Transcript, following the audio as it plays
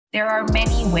There are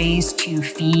many ways to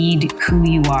feed who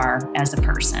you are as a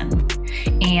person.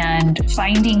 And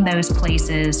finding those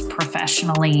places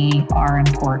professionally are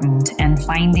important, and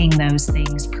finding those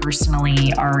things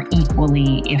personally are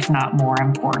equally, if not more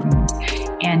important.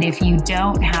 And if you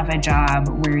don't have a job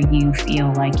where you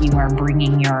feel like you are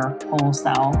bringing your whole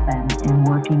self and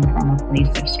working from a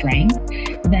place of strength,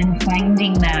 then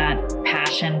finding that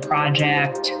passion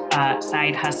project,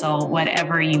 side hustle,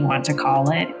 whatever you want to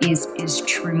call it, is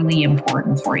truly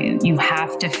important for you. You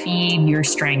have to feed your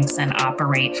strengths and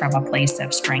operate from a place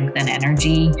of strength and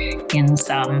energy in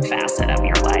some facet of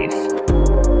your life.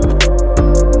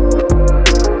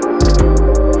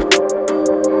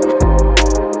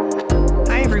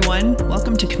 Hi, everyone.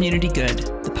 Welcome to Community Good,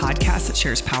 the podcast that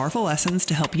shares powerful lessons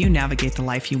to help you navigate the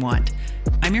life you want.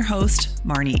 I'm your host,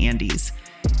 Marnie Andes.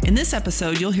 In this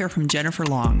episode, you'll hear from Jennifer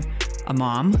Long, a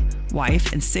mom,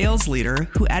 wife, and sales leader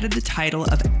who added the title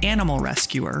of animal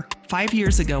rescuer 5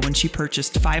 years ago when she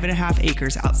purchased 5.5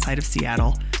 acres outside of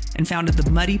Seattle and founded the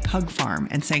Muddy Pug Farm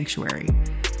and Sanctuary.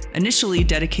 Initially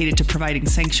dedicated to providing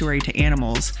sanctuary to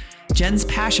animals, Jen's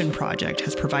passion project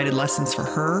has provided lessons for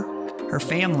her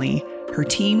family, her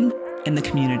team, and the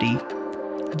community.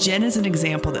 Jen is an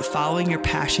example that following your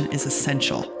passion is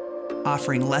essential,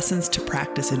 offering lessons to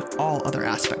practice in all other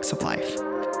aspects of life.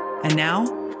 And now,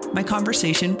 my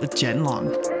conversation with Jen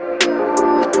Long.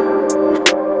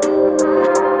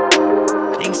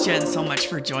 Thanks, Jen, so much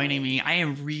for joining me. I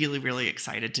am really, really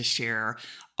excited to share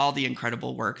all the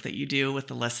incredible work that you do with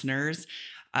the listeners.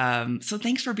 So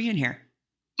thanks for being here.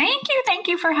 Thank you. Thank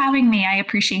you for having me. I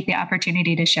appreciate the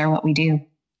opportunity to share what we do.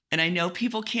 And I know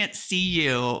people can't see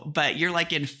you, but you're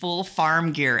like in full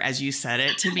farm gear as you said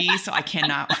it to me. So I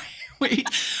cannot wait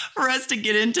for us to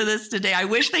get into this today. I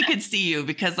wish they could see you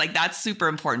because that's super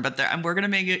important, but we're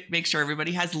going to make sure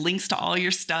everybody has links to all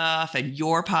your stuff and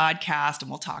your podcast, and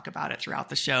we'll talk about it throughout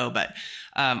the show. But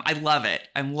I love it.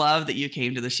 I love that you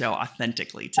came to the show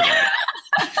authentically today.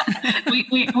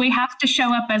 we have to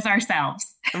show up as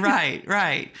ourselves.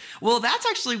 Right. Well, that's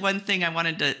actually one thing I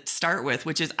wanted to start with,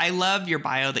 which is I love your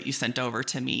bio that you sent over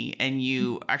to me. And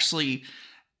you actually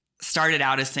started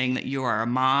out as saying that you are a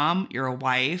mom, you're a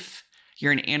wife,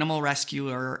 you're an animal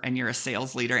rescuer, and you're a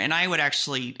sales leader. And I would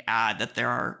actually add that there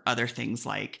are other things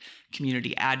like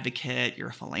community advocate, you're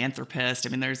a philanthropist. I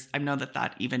mean, I know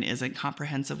that even isn't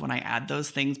comprehensive when I add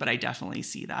those things, but I definitely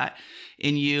see that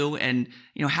in you. And,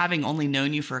 having only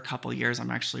known you for a couple of years, I'm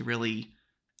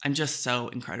just so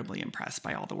incredibly impressed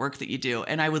by all the work that you do.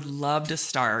 And I would love to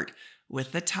start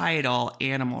with the title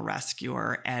Animal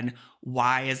Rescuer, and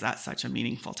why is that such a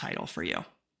meaningful title for you?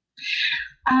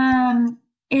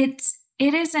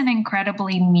 It is an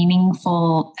incredibly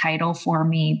meaningful title for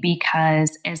me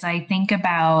because as I think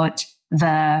about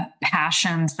the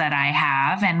passions that I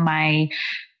have, and my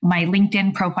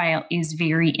LinkedIn profile is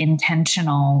very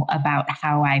intentional about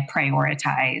how I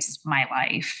prioritize my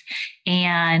life.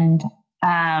 And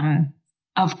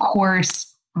of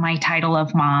course, my title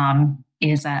of mom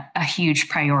is a huge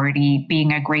priority.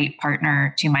 Being a great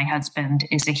partner to my husband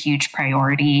is a huge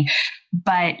priority.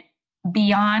 But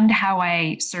beyond how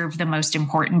I serve the most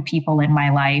important people in my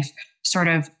life, sort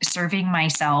of serving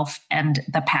myself and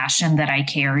the passion that I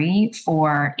carry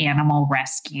for animal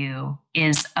rescue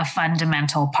is a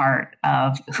fundamental part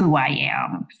of who I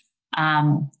am.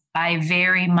 I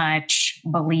very much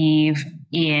believe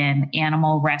in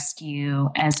animal rescue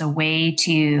as a way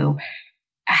to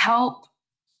help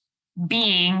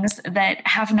beings that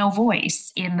have no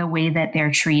voice in the way that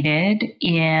they're treated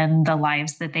in the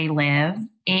lives that they live.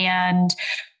 And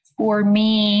for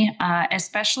me,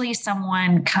 especially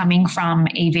someone coming from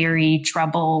a very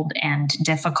troubled and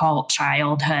difficult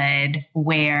childhood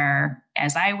where,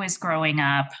 as I was growing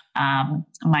up,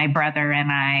 my brother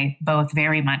and I both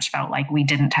very much felt like we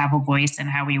didn't have a voice in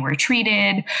how we were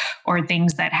treated or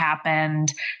things that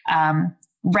happened.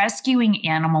 Rescuing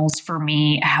animals for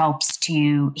me helps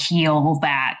to heal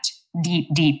that deep,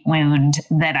 deep wound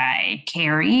that I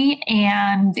carry.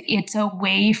 And it's a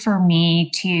way for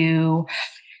me to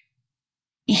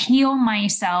heal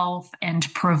myself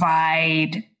and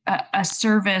provide a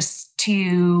service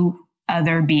to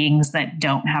other beings that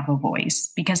don't have a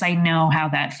voice, because I know how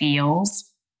that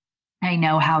feels. I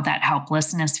know how that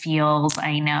helplessness feels.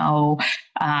 I know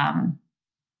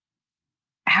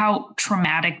how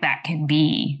traumatic that can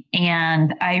be.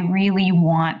 And I really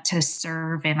want to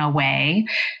serve in a way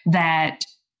that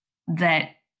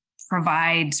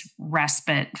provides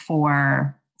respite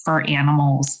for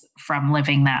animals from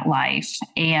living that life.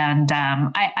 And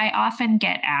I often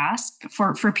get asked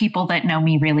for people that know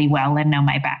me really well and know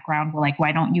my background, like,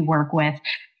 why don't you work with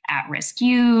at-risk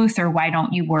youth, or why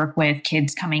don't you work with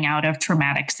kids coming out of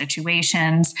traumatic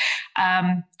situations?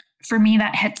 For me,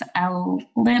 that hits a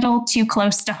little too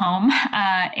close to home,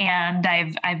 and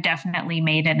I've definitely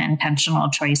made an intentional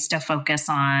choice to focus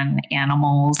on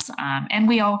animals, and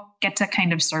we all get to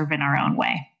kind of serve in our own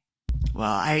way.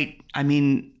 Well, I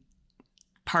mean,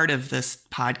 part of this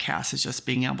podcast is just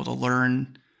being able to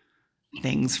learn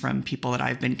things from people that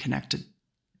I've been connected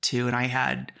to, and I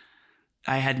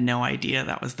had no idea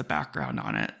that was the background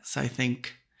on it. So I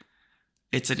think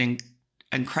it's an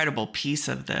incredible piece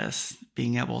of this,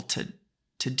 being able to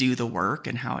do the work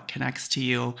and how it connects to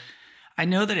you. I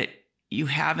know that you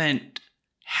haven't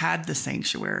had the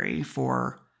sanctuary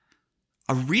for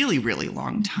a really, really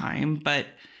long time, but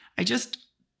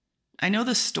I know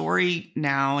the story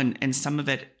now and some of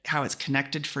it, how it's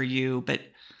connected for you, but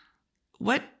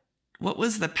what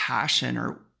was the passion,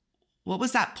 or what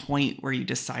was that point where you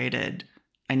decided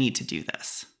I need to do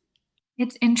this?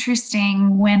 It's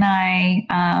interesting. When I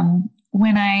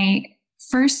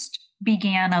first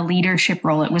began a leadership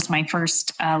role, it was my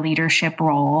first leadership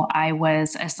role. I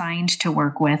was assigned to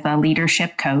work with a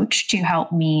leadership coach to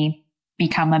help me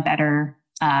become a better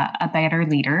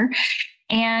leader.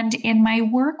 And in my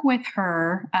work with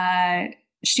her,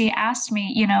 she asked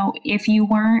me, if you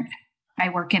weren't, I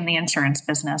work in the insurance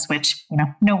business, which,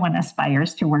 no one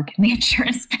aspires to work in the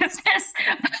insurance business.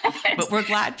 But we're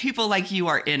glad people like you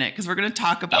are in it, because we're going to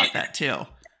talk about that too.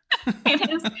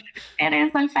 It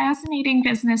is a fascinating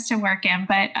business to work in,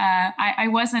 but I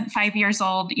wasn't 5 years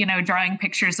old, drawing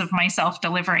pictures of myself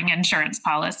delivering insurance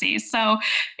policies. So,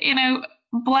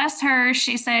 bless her,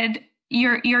 she said,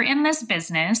 you're in this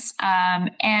business,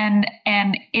 and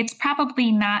it's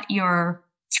probably not your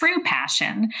true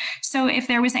passion. So if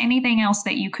there was anything else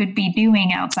that you could be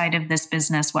doing outside of this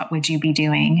business, what would you be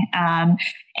doing?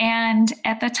 And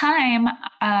at the time,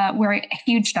 we're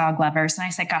huge dog lovers. And I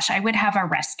said, gosh, I would have a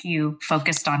rescue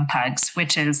focused on pugs,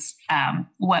 which is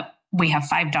what we have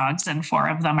 5 dogs and 4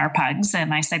 of them are pugs.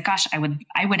 And I said, gosh, I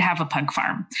would have a pug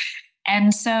farm.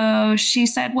 And so she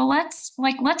said, well,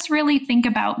 let's really think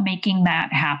about making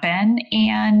that happen.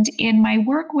 And in my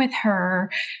work with her,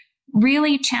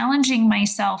 really challenging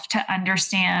myself to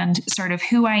understand sort of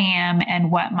who I am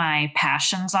and what my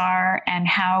passions are, and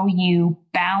how you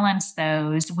balance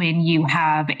those when you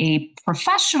have a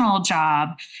professional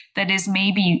job that is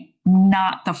maybe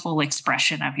not the full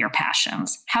expression of your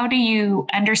passions. How do you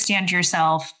understand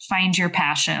yourself, find your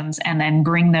passions, and then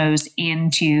bring those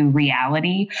into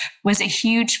reality was a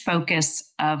huge focus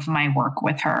of my work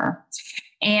with her.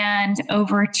 And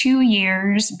over 2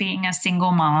 years being a single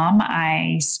mom,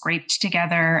 I scraped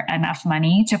together enough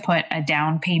money to put a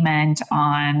down payment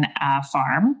on a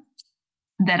farm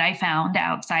that I found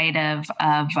outside of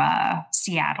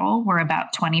Seattle. We're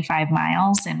about 25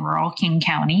 miles in rural King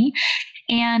County.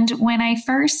 And when I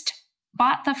first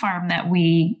bought the farm that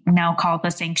we now call the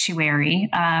Sanctuary,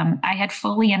 I had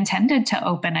fully intended to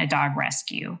open a dog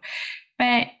rescue.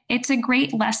 But it's a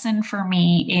great lesson for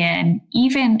me in,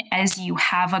 even as you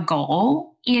have a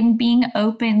goal, in being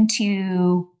open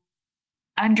to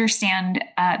understand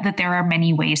that there are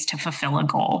many ways to fulfill a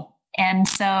goal. And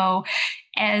so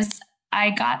as I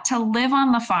got to live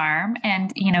on the farm,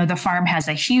 and, the farm has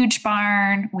a huge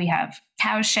barn, we have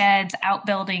cow sheds,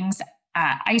 outbuildings,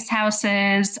 ice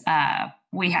houses,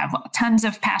 we have tons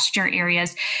of pasture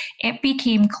areas. It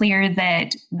became clear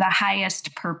that the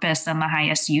highest purpose and the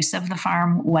highest use of the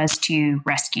farm was to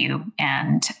rescue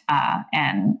and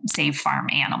save farm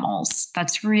animals.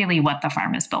 That's really what the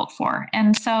farm is built for.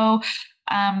 And so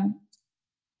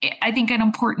I think an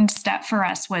important step for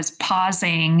us was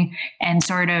pausing and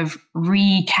sort of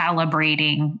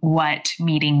recalibrating what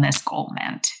meeting this goal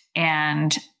meant.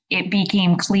 And it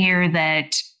became clear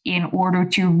that in order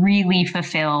to really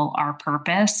fulfill our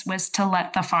purpose was to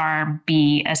let the farm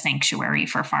be a sanctuary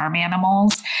for farm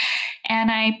animals. And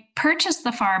I purchased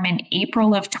the farm in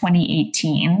April of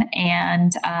 2018,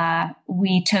 and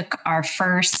we took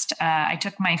I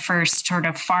took my first sort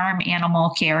of farm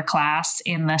animal care class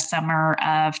in the summer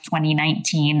of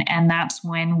 2019. And that's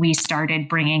when we started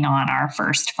bringing on our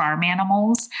first farm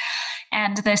animals.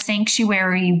 And the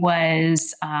sanctuary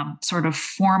was sort of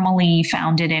formally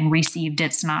founded and received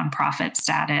its nonprofit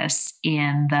status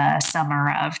in the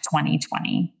summer of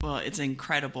 2020. Well, it's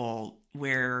incredible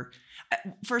where,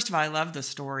 first of all, I love the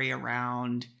story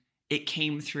around it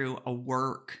came through a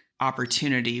work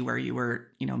opportunity where you were,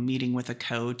 meeting with a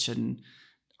coach. And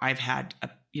I've had a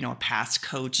past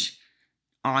coach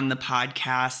on the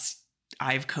podcast.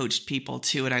 I've coached people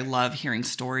too. And I love hearing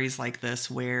stories like this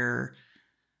where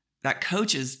that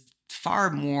coach is far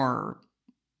more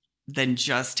than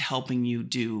just helping you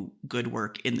do good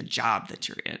work in the job that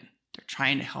you're in. They're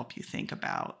trying to help you think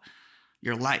about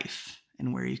your life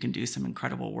and where you can do some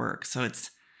incredible work. So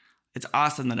it's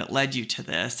awesome that it led you to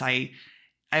this. I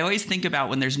always think about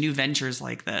when there's new ventures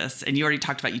like this, and you already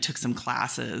talked about you took some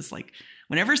classes, like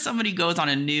whenever somebody goes on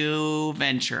a new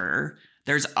venture,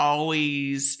 there's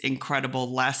always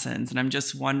incredible lessons. And I'm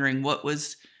just wondering, what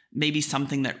was maybe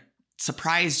something that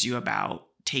surprised you about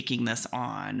taking this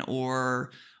on,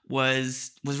 or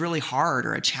was really hard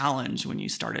or a challenge when you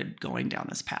started going down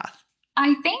this path?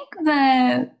 I think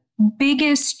the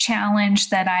biggest challenge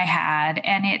that I had,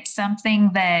 and it's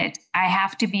something that I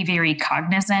have to be very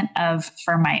cognizant of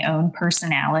for my own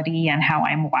personality and how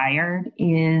I'm wired,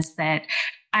 is that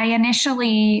I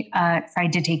initially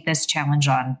tried to take this challenge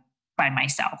on by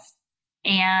myself.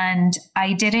 And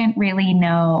I didn't really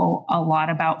know a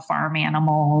lot about farm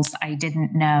animals. I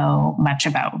didn't know much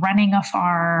about running a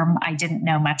farm. I didn't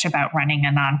know much about running a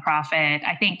nonprofit.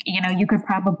 I think, you could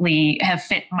probably have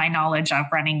fit my knowledge of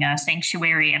running a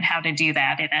sanctuary and how to do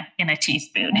that in a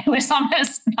teaspoon. It was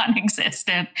almost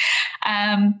non-existent.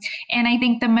 And I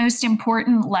think the most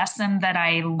important lesson that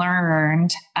I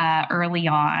learned early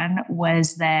on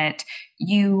was that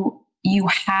you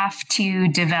have to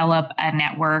develop a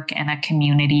network and a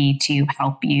community to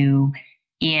help you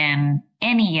in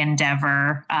any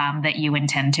endeavor that you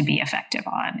intend to be effective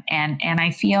on. And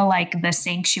I feel like the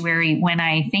sanctuary, when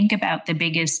I think about the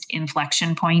biggest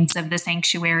inflection points of the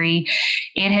sanctuary,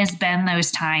 it has been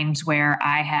those times where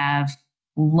I have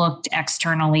looked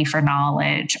externally for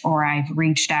knowledge, or I've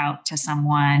reached out to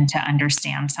someone to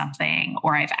understand something,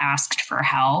 or I've asked for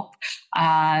help.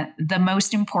 The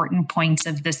most important points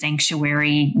of the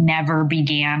sanctuary never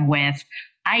began with,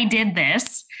 I did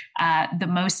this. The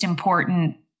most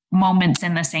important moments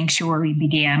in the sanctuary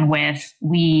began with,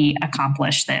 we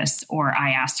accomplished this, or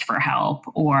I asked for help,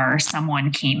 or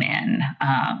someone came in.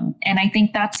 And I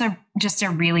think that's just a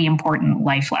really important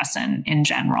life lesson in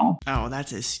general. Oh,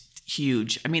 that's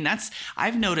huge. I mean,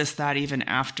 I've noticed that even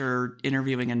after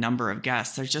interviewing a number of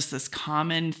guests, there's just this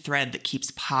common thread that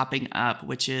keeps popping up,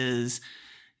 which is,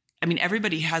 I mean,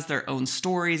 everybody has their own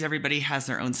stories. Everybody has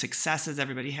their own successes.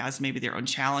 Everybody has maybe their own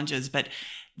challenges, but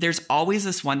there's always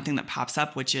this one thing that pops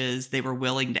up, which is they were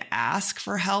willing to ask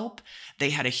for help.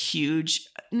 They had I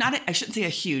shouldn't say a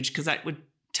huge, because that would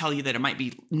tell you that it might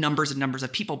be numbers and numbers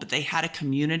of people, but they had a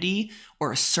community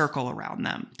or a circle around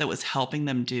them that was helping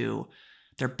them do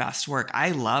their best work.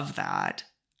 I love that.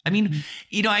 I mean,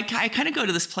 I kind of go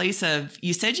to this place of,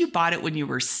 you said you bought it when you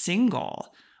were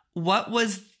single. What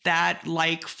was that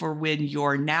like for when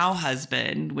your now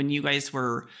husband, when you guys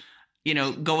were,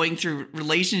 going through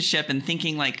relationship and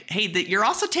thinking like, hey, that you're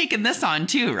also taking this on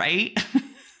too, right?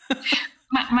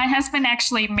 My husband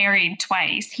actually married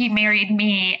twice. He married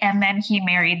me, and then he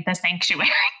married the sanctuary.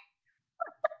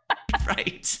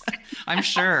 Right. I'm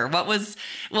sure. I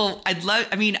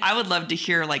would love to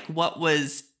hear like what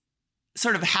was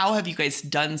sort of, how have you guys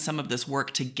done some of this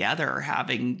work together,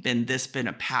 having been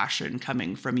a passion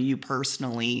coming from you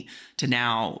personally to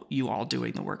now you all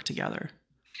doing the work together?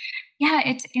 Yeah,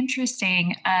 it's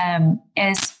interesting.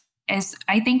 As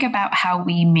I think about how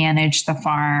we manage the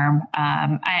farm,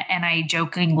 I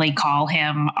jokingly call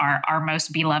him our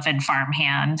most beloved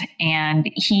farmhand, and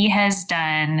he has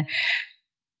done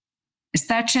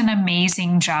such an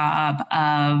amazing job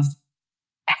of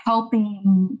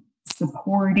helping,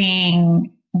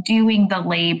 supporting, doing the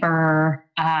labor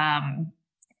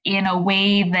in a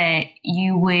way that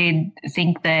you would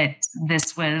think that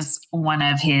this was one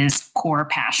of his core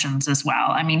passions as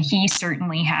well. I mean, he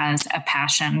certainly has a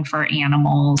passion for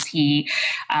animals. We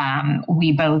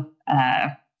both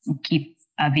keep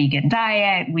a vegan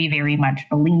diet. We very much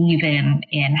believe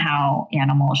in how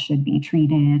animals should be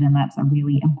treated, and that's a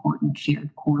really important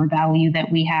shared core value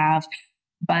that we have.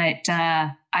 But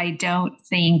I don't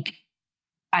think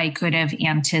I could have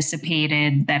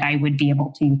anticipated that I would be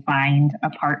able to find a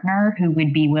partner who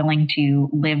would be willing to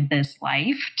live this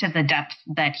life to the depth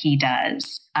that he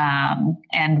does,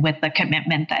 and with the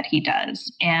commitment that he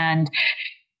does. And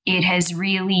it has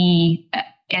really,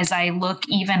 as I look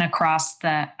even across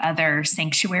the other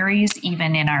sanctuaries,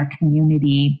 even in our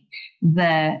community,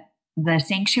 the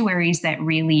sanctuaries that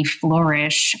really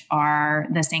flourish are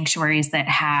the sanctuaries that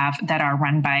are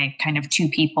run by kind of two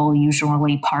people,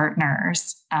 usually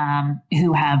partners,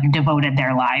 who have devoted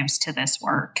their lives to this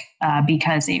work,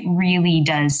 because it really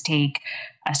does take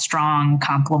a strong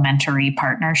complementary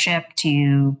partnership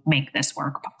to make this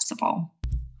work possible.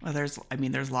 Well,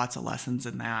 there's lots of lessons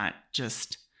in that.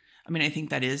 I think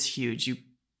that is huge.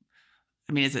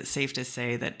 Is it safe to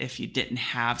say that if you didn't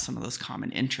have some of those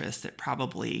common interests, that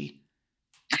probably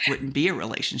wouldn't be a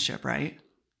relationship, right?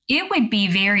 It would be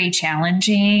very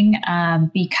challenging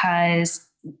because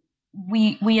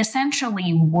we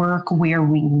essentially work where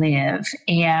we live,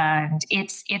 and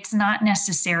it's not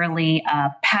necessarily a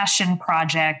passion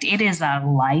project. It is a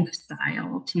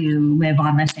lifestyle to live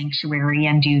on the sanctuary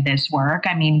and do this work.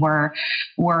 I mean,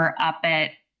 we're up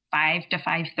at 5 to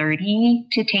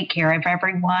 5:30 to take care of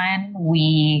everyone.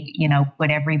 We, put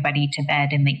everybody to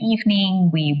bed in the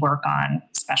evening. We work on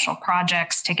special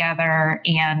projects together.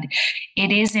 And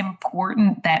it is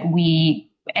important that we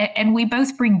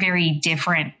both bring very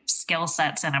different skill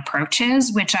sets and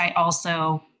approaches, which I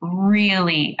also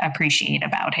really appreciate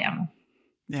about him.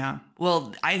 Yeah.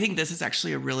 Well, I think this is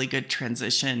actually a really good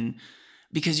transition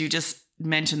because you just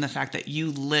mentioned the fact that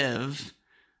you live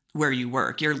where you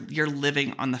work. You're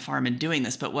living on the farm and doing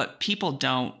this. But what people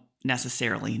don't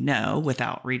necessarily know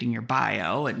without reading your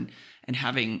bio and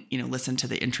having, listened to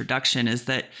the introduction is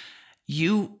that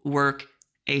you work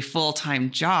a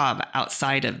full-time job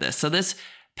outside of this. So this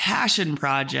passion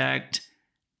project,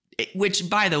 which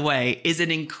by the way, is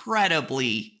an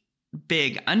incredibly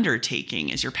big undertaking,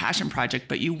 is your passion project,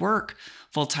 but you work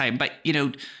full-time. But,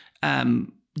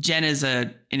 Jen is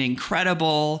an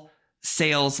incredible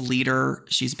sales leader.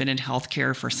 She's been in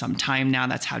healthcare for some time now.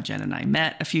 That's how Jen and I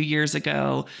met a few years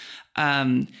ago.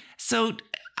 So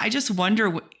I just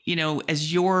wonder,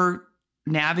 as you're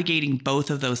navigating both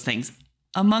of those things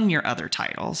among your other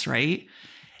titles, right?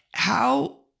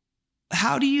 How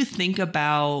do you think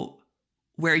about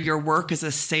where your work as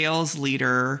a sales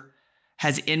leader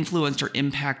has influenced or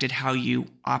impacted how you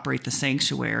operate the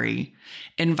sanctuary,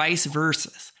 and vice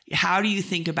versa? How do you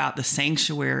think about the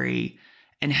sanctuary,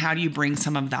 and how do you bring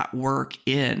some of that work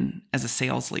in as a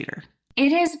sales leader?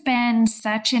 It has been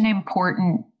such an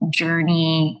important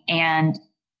journey, and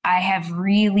I have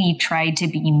really tried to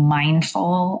be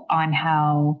mindful on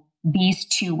how these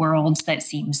two worlds that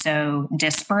seem so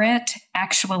disparate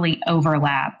actually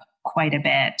overlap quite a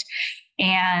bit.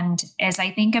 And as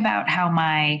I think about how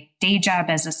my day job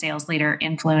as a sales leader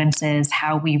influences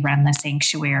how we run the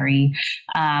sanctuary,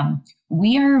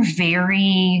 we are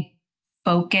very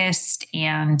focused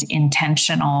and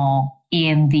intentional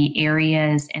in the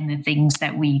areas and the things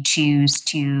that we choose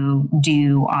to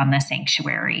do on the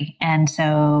sanctuary. And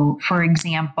so, for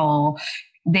example,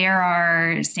 there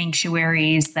are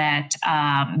sanctuaries that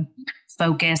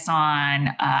focus on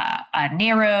a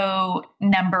narrow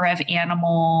number of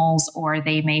animals, or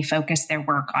they may focus their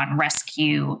work on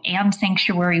rescue and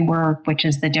sanctuary work, which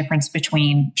is the difference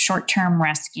between short-term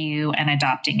rescue and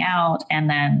adopting out,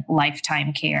 and then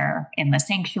lifetime care in the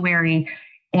sanctuary.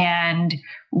 And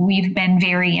we've been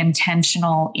very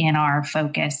intentional in our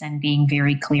focus and being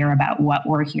very clear about what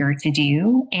we're here to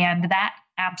do. And that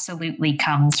absolutely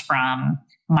comes from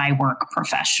my work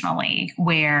professionally,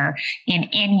 where in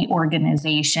any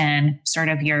organization, sort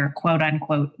of your quote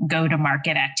unquote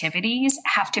go-to-market activities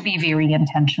have to be very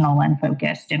intentional and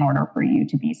focused in order for you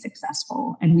to be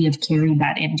successful. And we have carried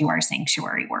that into our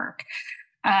sanctuary work.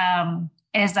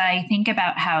 As I think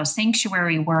about how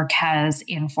sanctuary work has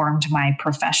informed my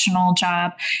professional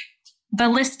job, the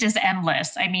list is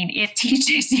endless. I mean, it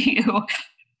teaches you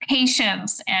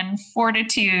patience and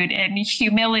fortitude and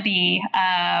humility.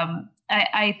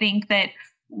 I think that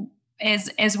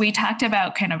as we talked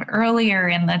about kind of earlier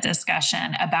in the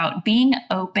discussion about being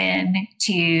open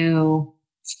to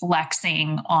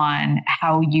flexing on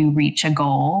how you reach a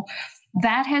goal,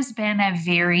 that has been a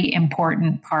very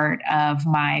important part of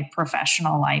my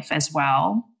professional life as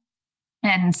well.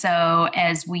 And so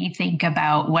as we think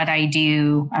about what I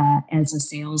do as a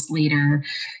sales leader,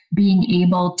 being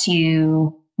able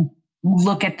to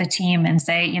look at the team and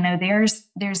say,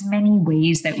 there's many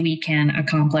ways that we can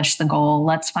accomplish the goal.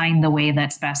 Let's find the way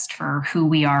that's best for who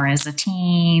we are as a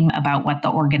team, about what the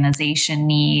organization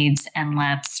needs, and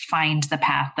let's find the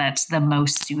path that's the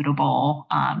most suitable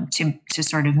to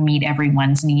sort of meet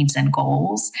everyone's needs and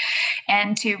goals.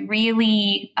 And to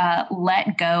really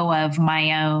let go of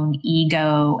my own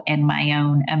ego and my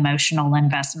own emotional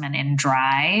investment in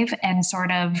drive, and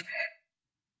sort of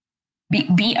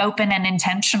be open and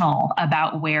intentional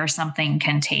about where something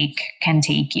can take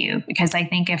you. Because I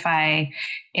think if I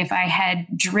had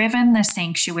driven the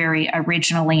sanctuary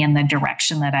originally in the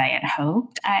direction that I had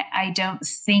hoped, I don't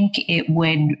think it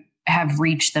would have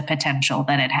reached the potential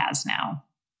that it has now.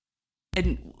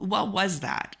 And what was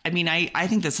that? I mean, I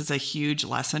think this is a huge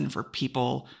lesson for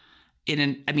people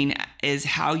is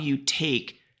how you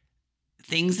take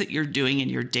things that you're doing in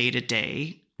your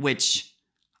day-to-day, which,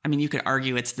 I mean, you could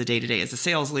argue it's the day-to-day as a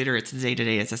sales leader, it's the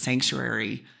day-to-day as a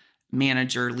sanctuary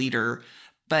manager, leader,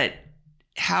 but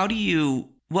how do you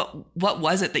what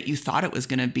was it that you thought it was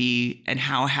going to be, and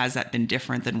how has that been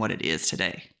different than what it is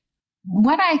today?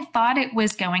 What I thought it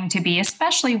was going to be,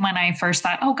 especially when I first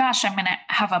thought, oh gosh, I'm going to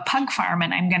have a pug farm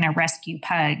and I'm going to rescue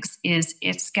pugs, is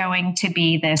it's going to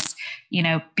be this,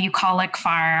 bucolic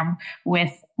farm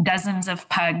with dozens of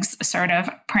pugs sort of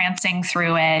prancing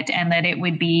through it, and that it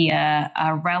would be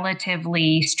a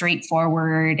relatively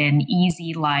straightforward and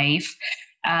easy life.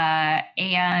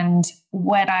 And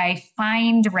what I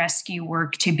find rescue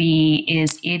work to be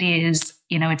is it is,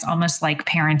 it's almost like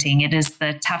parenting. It is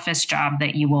the toughest job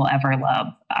that you will ever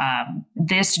love.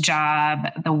 This job,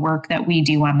 the work that we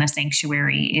do on the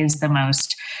sanctuary, is the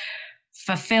most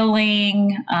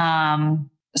fulfilling,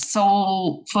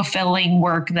 soul fulfilling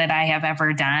work that I have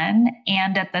ever done.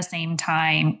 And at the same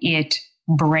time, it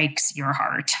breaks your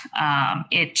heart.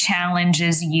 It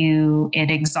challenges you. It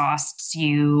exhausts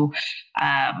you.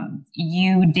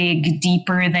 You dig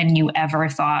deeper than you ever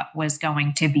thought was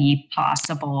going to be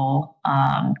possible,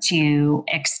 to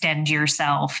extend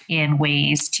yourself in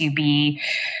ways to be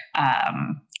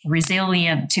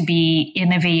resilient, to be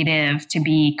innovative, to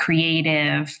be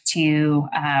creative, to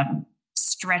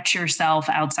stretch yourself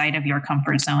outside of your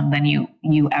comfort zone than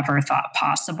you ever thought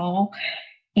possible.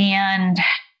 And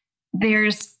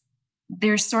there's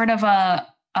sort of a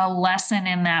lesson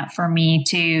in that for me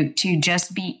to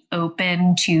just be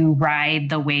open to ride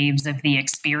the waves of the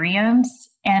experience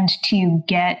and to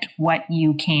get what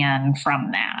you can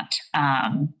from that.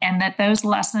 And that those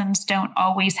lessons don't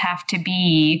always have to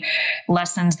be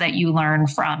lessons that you learn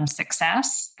from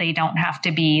success. They don't have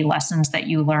to be lessons that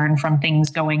you learn from things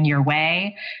going your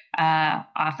way.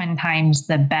 Oftentimes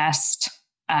the best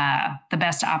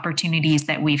opportunities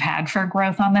that we've had for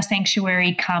growth on the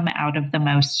sanctuary come out of the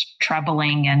most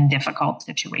troubling and difficult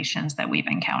situations that we've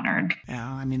encountered.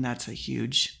 Yeah, I mean, that's a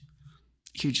huge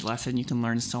lesson. You can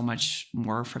learn so much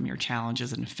more from your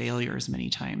challenges and failures many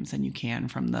times than you can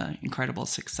from the incredible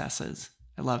successes.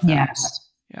 I love that. Yes.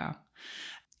 Yeah.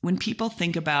 When people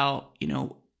think about,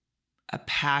 a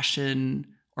passion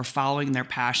or following their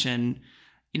passion,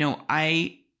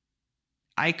 I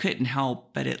couldn't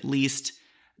help but at least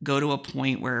go to a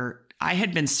point where I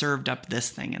had been served up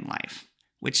this thing in life,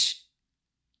 which,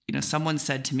 someone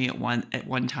said to me at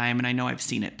one time, and I know I've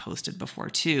seen it posted before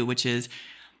too, which is,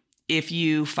 if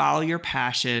you follow your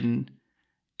passion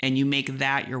and you make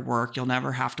that your work, you'll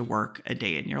never have to work a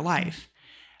day in your life.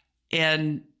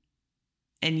 And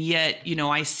yet,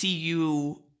 I see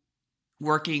you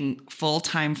working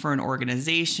full-time for an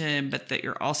organization, but that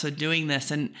you're also doing this.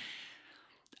 And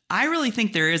I really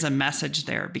think there is a message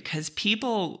there, because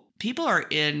people are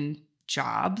in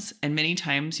jobs, and many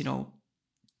times,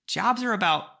 jobs are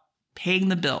about paying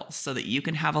the bills so that you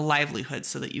can have a livelihood,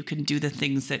 so that you can do the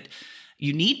things that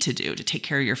you need to do to take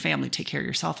care of your family, take care of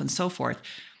yourself, and so forth.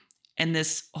 And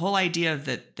this whole idea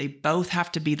that they both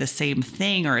have to be the same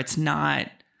thing, or it's not,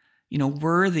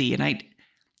 worthy. And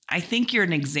I think you're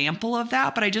an example of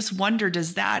that, but I just wonder,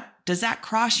 does that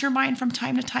cross your mind from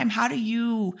time to time? How do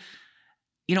you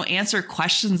answer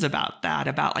questions about that,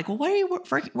 about like, well, why are you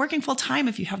working full time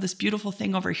if you have this beautiful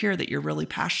thing over here that you're really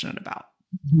passionate about?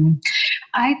 Mm-hmm.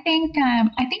 I think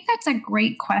that's a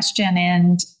great question.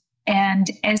 And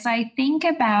as I think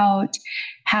about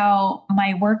how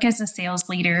my work as a sales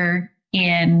leader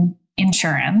in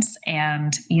insurance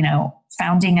and,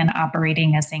 founding and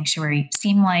operating a sanctuary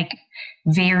seem like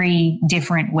very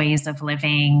different ways of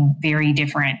living, very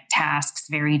different tasks,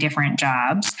 very different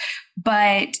jobs.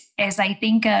 But as I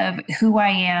think of who I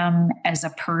am as a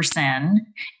person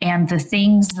and the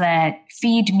things that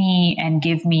feed me and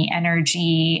give me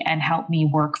energy and help me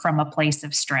work from a place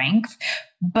of strength,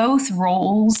 both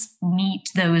roles meet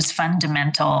those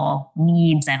fundamental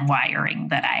needs and wiring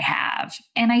that I have.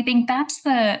 And I think that's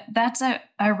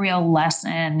a real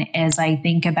lesson as I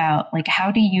think about, like,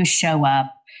 how do you show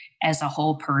up as a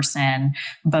whole person,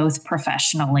 both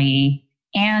professionally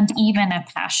and even a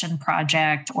passion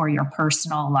project or your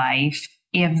personal life,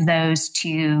 if those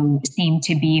two seem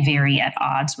to be very at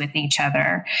odds with each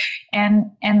other.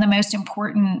 And the most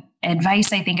important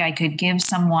advice I think I could give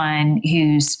someone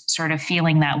who's sort of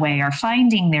feeling that way or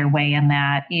finding their way in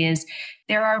that is,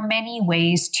 there are many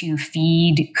ways to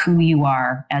feed who you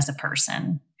are as a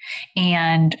person.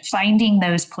 And finding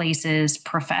those places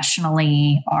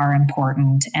professionally are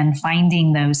important, and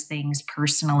finding those things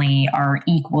personally are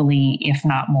equally, if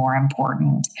not more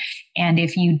important. And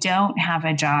if you don't have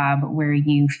a job where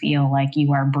you feel like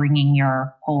you are bringing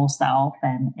your whole self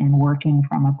and working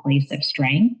from a place of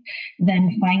strength,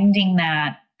 then finding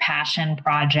that passion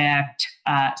project,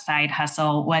 side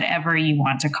hustle, whatever you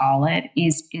want to call it,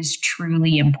 is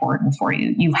truly important for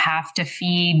you. You have to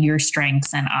feed your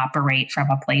strengths and operate from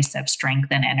a place of strength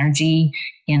and energy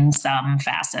in some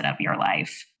facet of your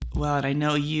life. Well, and I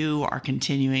know you are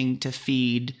continuing to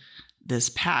feed this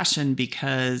passion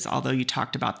because although you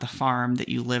talked about the farm that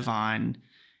you live on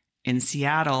in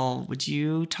Seattle, would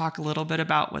you talk a little bit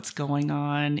about what's going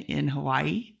on in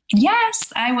Hawaii?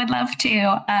 Yes, I would love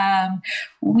to.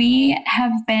 We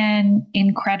have been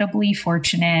incredibly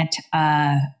fortunate,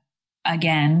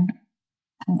 again,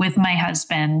 with my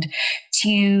husband,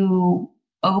 to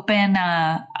open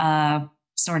a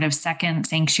sort of second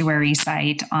sanctuary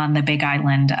site on the Big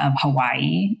Island of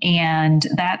Hawaii. And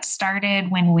that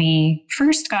started when we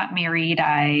first got married.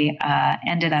 I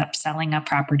ended up selling a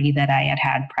property that I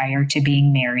had prior to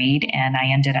being married, and I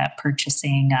ended up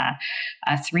purchasing a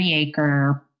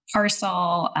 3-acre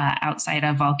parcel outside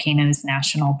of Volcanoes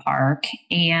National Park.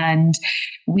 And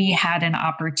we had an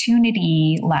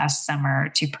opportunity last summer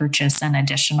to purchase an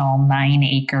additional 9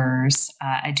 acres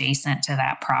adjacent to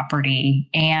that property.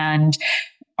 And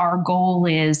our goal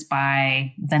is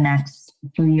by the next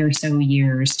 3 or so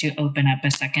years to open up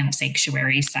a second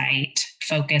sanctuary site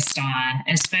focused on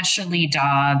especially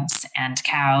dogs and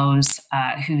cows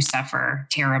who suffer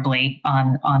terribly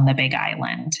on the Big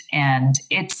Island. And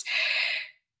it's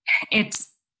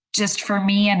just for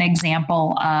me an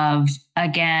example of,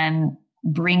 again,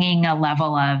 bringing a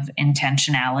level of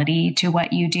intentionality to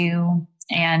what you do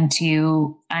and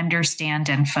to understand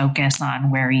and focus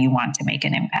on where you want to make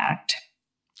an impact.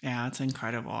 Yeah, it's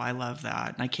incredible. I love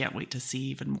that. And I can't wait to see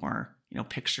even more,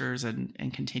 pictures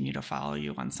and continue to follow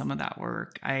you on some of that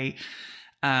work.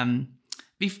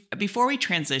 Before we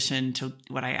transition to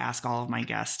what I ask all of my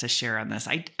guests to share on this,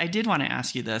 I did want to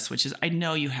ask you this, which is, I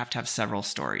know you have to have several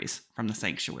stories from the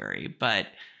sanctuary, but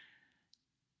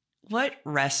what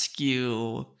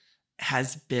rescue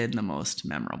has been the most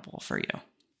memorable for you?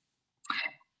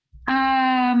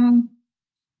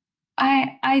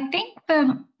 I think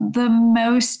the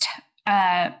most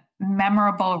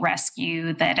memorable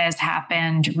rescue that has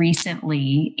happened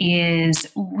recently is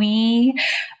we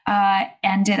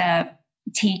ended up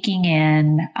taking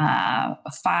in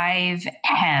 5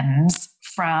 hens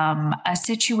from a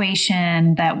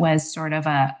situation that was sort of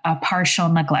a partial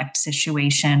neglect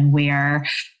situation where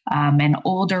an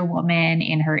older woman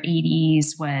in her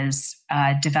 80s was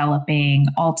developing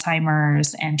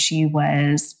Alzheimer's, and she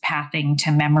was pathing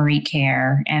to memory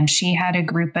care. And she had a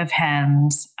group of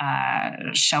hens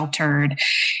sheltered,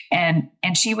 and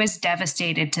she was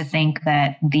devastated to think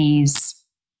that these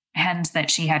hens that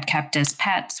she had kept as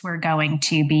pets were going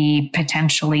to be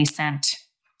potentially sent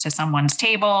to someone's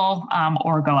table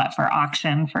or go up for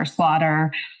auction for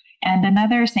slaughter. And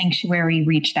another sanctuary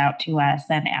reached out to us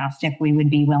and asked if we would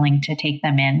be willing to take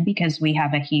them in because we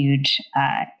have a huge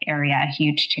area, a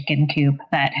huge chicken coop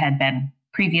that had been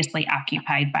previously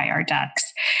occupied by our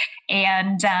ducks.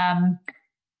 And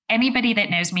anybody that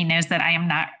knows me knows that I am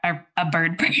not a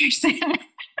bird person.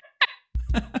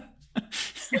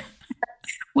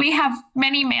 We have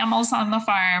many mammals on the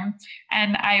farm,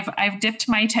 and I've dipped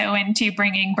my toe into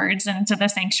bringing birds into the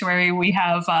sanctuary. We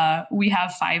have 5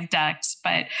 ducks,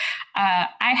 but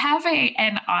I have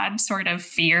an odd sort of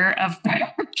fear of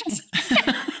birds.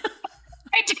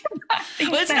 I do not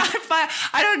think it's not fun.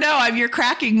 I don't know. You're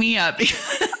cracking me up. If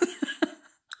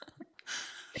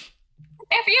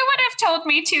you would have told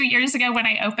me 2 years ago when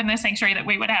I opened the sanctuary that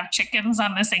we would have chickens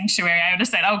on the sanctuary, I would have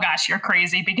said, "Oh gosh, you're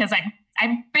crazy," because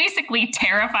I'm basically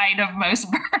terrified of most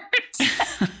birds.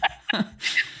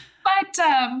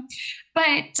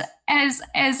 But as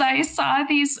I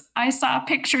saw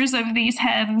pictures of these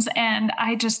hens, and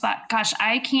I just thought, gosh,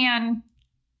 I can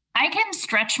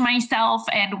stretch myself,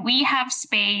 and we have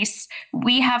space,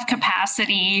 we have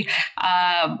capacity.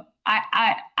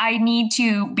 I need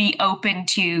to be open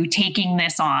to taking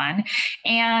this on.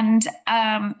 And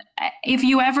if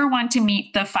you ever want to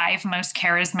meet the 5 most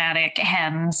charismatic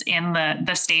hens in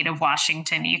the state of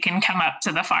Washington, you can come up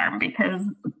to the farm, because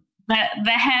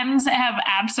the hens have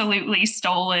absolutely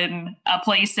stolen a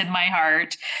place in my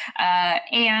heart.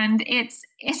 And it's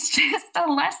just a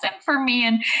lesson for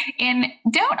me. And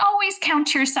don't always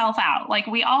count yourself out. Like,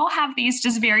 we all have these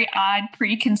just very odd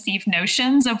preconceived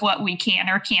notions of what we can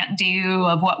or can't do,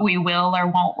 of what we will or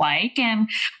won't like. And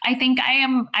I think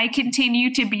I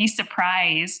continue to be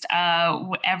surprised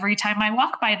every time I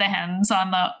walk by the hens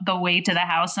on the way to the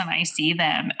house and I see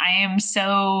them. I am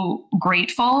so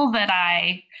grateful that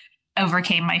I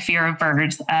overcame my fear of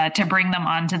birds to bring them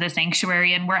onto the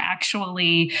sanctuary. And we're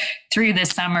actually, through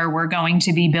this summer, we're going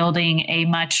to be building a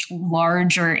much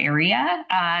larger area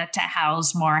to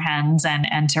house more hens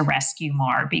and to rescue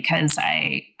more, because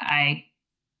I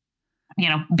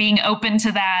being open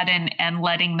to that and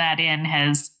letting that in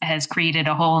has created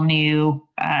a whole new,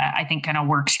 I think, kind of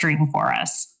work stream for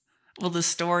us. Well, the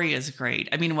story is great.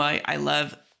 I mean, I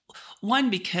love one,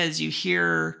 because you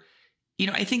hear,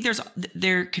 I think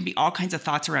there can be all kinds of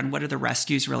thoughts around what are the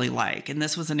rescues really like. And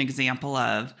this was an example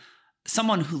of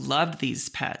someone who loved these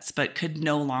pets, but could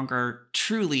no longer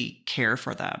truly care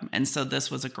for them. And so this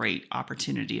was a great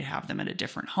opportunity to have them at a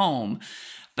different home.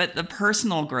 But the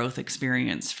personal growth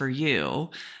experience for you,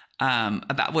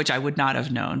 about which I would not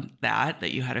have known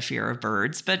that you had a fear of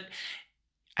birds, but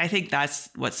I think that's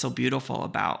what's so beautiful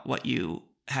about what you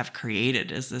have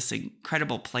created, is this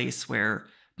incredible place where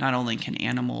not only can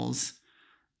animals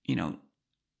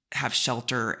have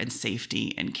shelter and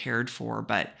safety and cared for,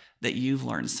 but that you've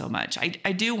learned so much. I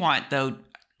do want, though,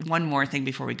 one more thing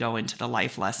before we go into the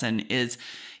life lesson is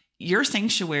your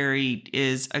sanctuary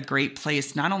is a great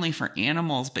place, not only for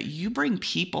animals, but you bring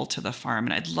people to the farm.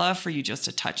 And I'd love for you just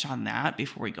to touch on that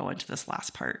before we go into this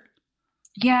last part.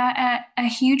 Yeah, a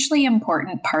hugely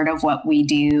important part of what we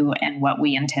do and what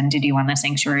we intend to do on the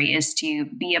sanctuary is to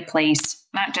be a place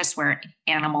not just where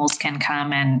animals can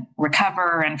come and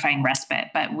recover and find respite,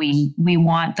 but we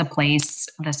want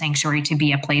the sanctuary to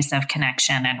be a place of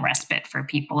connection and respite for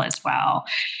people as well.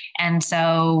 And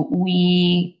so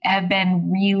we have been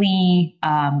really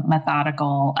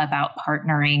methodical about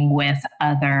partnering with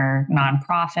other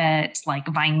nonprofits like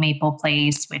Vine Maple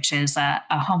Place, which is a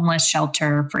homeless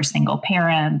shelter for single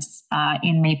parents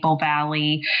in Maple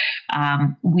Valley.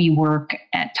 We work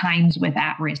at times with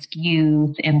at-risk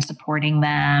youth in supporting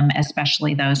them,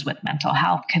 especially those with mental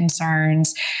health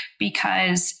concerns,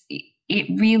 because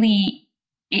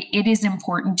it is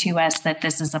important to us that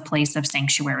this is a place of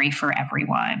sanctuary for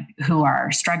everyone who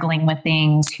are struggling with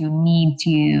things, who need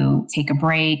to take a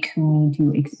break, who need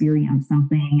to experience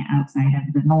something outside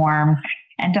of the norm,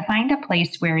 and to find a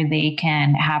place where they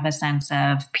can have a sense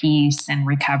of peace and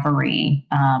recovery,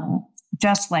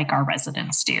 just like our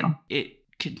residents do. It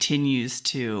continues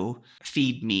to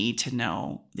feed me to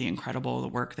know the incredible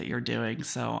work that you're doing.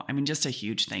 So, I mean, just a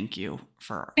huge thank you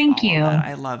for Thank you. That.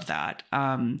 I love that.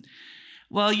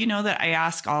 Well, you know that I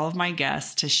ask all of my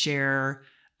guests to share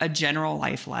a general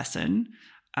life lesson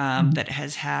that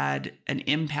has had an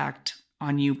impact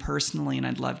on you personally. And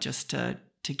I'd love just to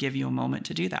give you a moment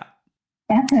to do that.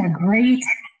 That's a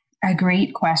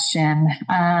great question.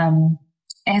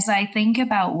 As I think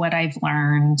about what I've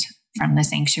learned from the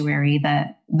sanctuary,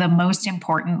 the most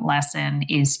important lesson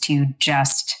is to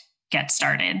just get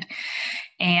started.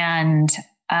 And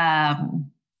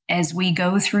as we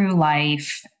go through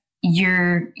life,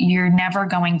 you're never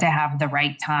going to have the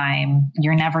right time.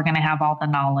 You're never going to have all the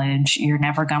knowledge. You're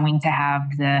never going to have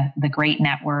the great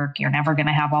network. You're never going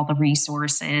to have all the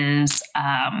resources.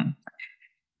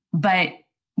 But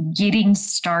getting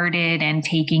started and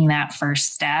taking that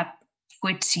first step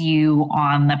puts you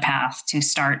on the path to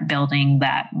start building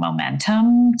that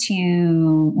momentum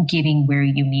to getting where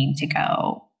you need to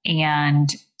go,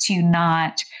 and to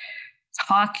not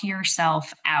talk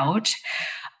yourself out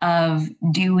of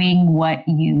doing what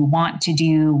you want to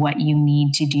do, what you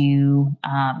need to do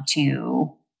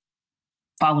to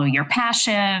follow your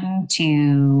passion,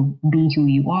 to be who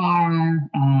you are,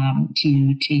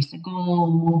 to chase a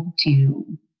goal,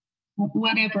 to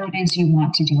whatever it is you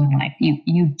want to do in life.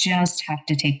 You just have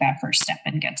to take that first step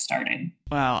and get started.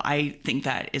 Well, I think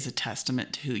that is a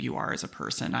testament to who you are as a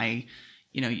person.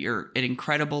 You're an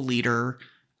incredible leader.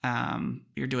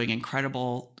 You're doing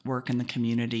incredible work in the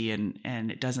community,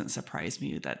 and it doesn't surprise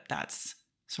me that that's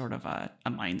sort of a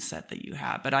mindset that you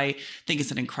have. But I think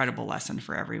it's an incredible lesson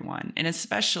for everyone. And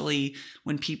especially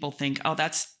when people think, oh,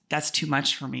 that's too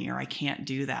much for me, or I can't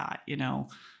do that,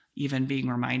 even being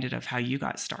reminded of how you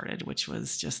got started, which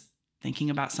was just thinking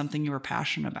about something you were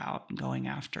passionate about and going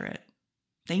after it.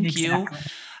 Thank you.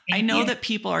 I know that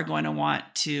people are going to want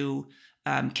to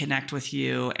connect with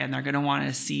you, and they're going to want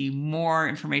to see more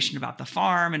information about the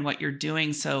farm and what you're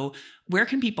doing. So where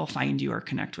can people find you or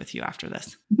connect with you after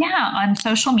this? Yeah, on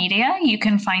social media, you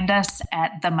can find us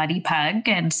at The Muddy Pug.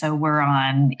 And so we're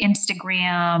on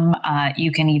Instagram.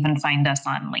 You can even find us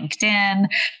on LinkedIn.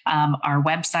 Our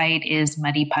website is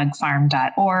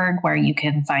muddypugfarm.org, where you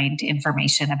can find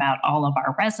information about all of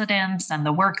our residents and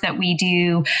the work that we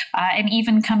do, and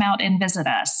even come out and visit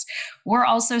us. We're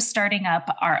also starting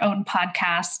up our own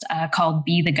podcast called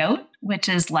Be the Goat. which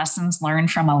is Lessons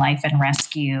Learned from a Life in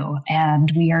Rescue.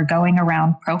 And we are going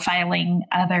around profiling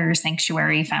other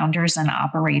sanctuary founders and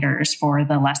operators for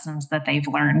the lessons that they've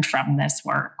learned from this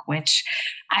work, which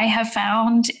I have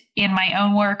found in my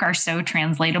own work are so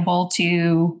translatable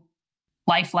to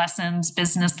life lessons,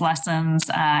 business lessons,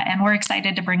 and we're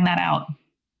excited to bring that out.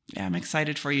 Yeah, I'm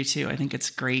excited for you too. I think it's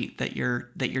great that you're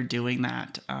doing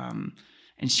that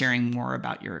and sharing more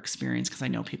about your experience, because I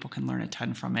know people can learn a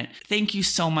ton from it. Thank you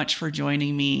so much for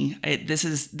joining me. This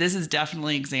is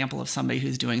definitely an example of somebody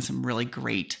who's doing some really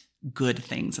great, good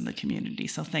things in the community.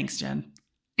 So thanks, Jen.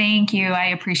 Thank you. I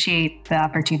appreciate the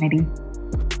opportunity.